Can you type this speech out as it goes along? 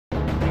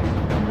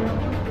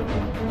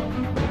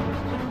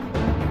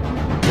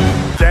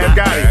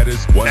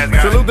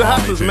Salute the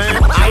hustlers, man.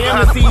 I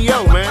am the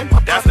CEO, man.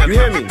 You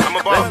hear me?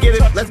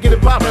 Let's get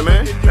it poppin',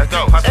 man. Let's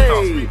go.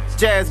 Hey,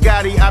 Jazz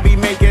Gotti, I be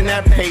making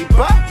that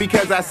paper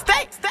because I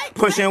stay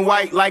pushing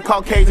white like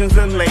Caucasians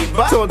in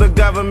labor. To the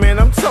government,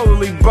 I'm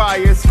totally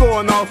biased,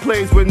 scoring all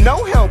plays with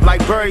no help like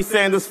Barry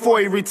Sanders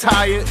before he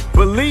retired.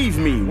 Believe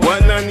me,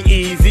 wasn't nothing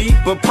easy,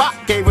 but Pop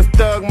gave us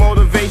thug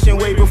motivation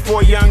way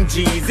before Young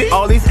Jeezy.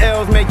 All these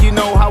L's make you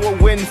know how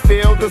a win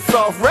feel, the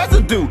soft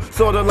residue,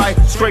 sorta like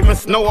scraping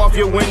snow off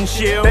your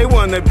windshield. They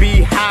wanna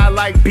be high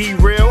like Be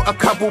Real, a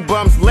couple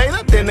bumps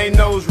later, then they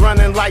nose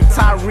running like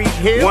Tyreek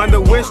Hill.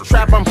 Wonder which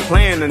trap I'm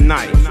playing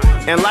tonight.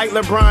 And like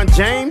LeBron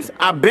James,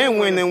 I've been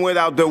winning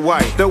without the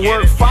white. The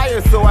work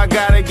fire, so I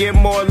gotta get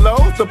more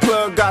lows. The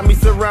plug got me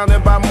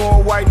surrounded by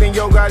more white than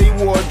Yo Gotti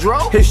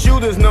wardrobe. His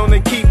shooters known to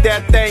keep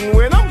that thing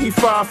with him. He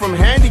far from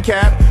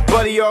handicapped,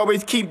 but he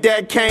always keep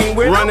that cane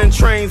with him. Running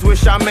trains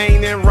with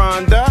Charmaine and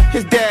Rhonda.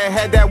 His dad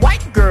had that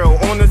white girl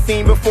on the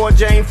scene before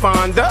Jane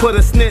Fonda. Put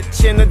a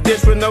snitch in the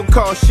dish with no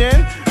caution.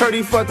 Heard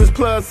he fucked his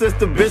plug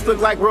sister, bitch look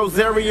like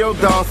Rosario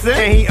Dawson.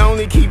 And he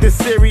only keep it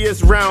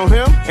serious round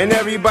him. And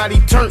everybody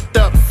turned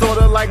up,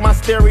 sorta like my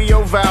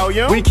stereo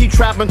volume. We keep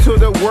trapping till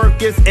the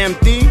work is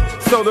empty.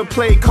 So the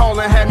play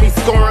calling had me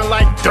scoring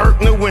like Dirk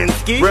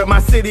Nowitzki. Rep my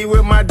city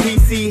with my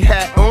DC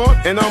hat on.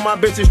 And all my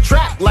bitches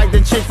trapped like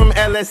the chick from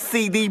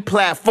LSCD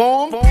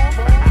platform.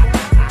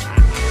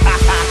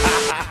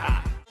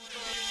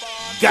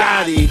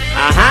 Gotti,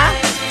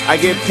 I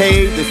get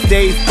paid to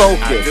stay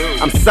focused.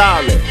 I'm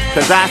solid,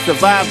 cause I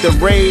survived the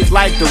raids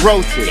like the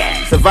roaches.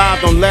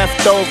 Survived on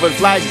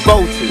leftovers like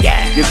vultures.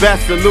 You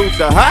best salute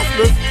the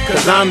hustlers,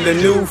 cause I'm the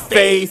new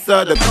face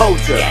of the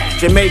culture.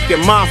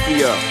 Jamaican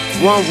Mafia,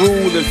 one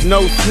rule is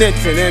no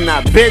snitching, and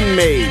I've been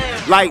made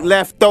like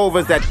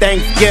leftovers at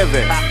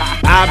Thanksgiving.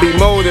 I be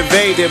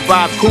motivated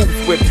by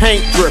coupes with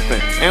paint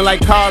dripping, and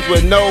like cars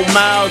with no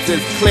miles,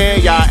 it's clear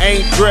y'all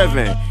ain't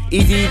driven.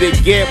 Easy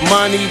to get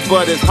money,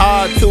 but it's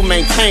hard to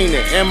maintain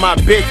it. And my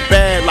bitch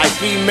bad like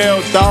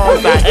female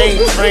dogs, I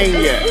ain't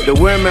trained yet. The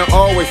women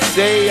always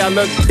say I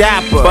look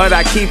dapper, but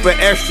I keep it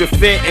extra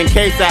fit in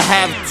case I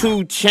have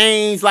 2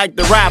 chains like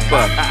the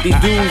rapper. These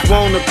dudes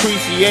won't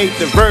appreciate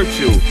the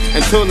virtue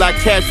until I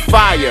catch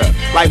fire,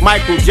 like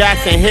Michael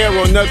Jackson here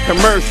on the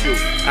commercial.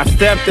 I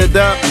stepped it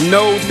up,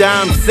 no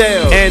dime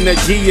sales.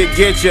 Energy you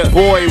get your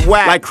boy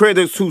whack, like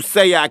critics who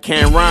say I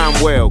can't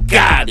rhyme well.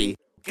 Gotti,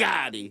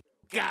 Gotti,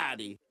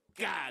 Gotti,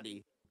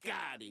 Gotti,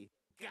 Gotti.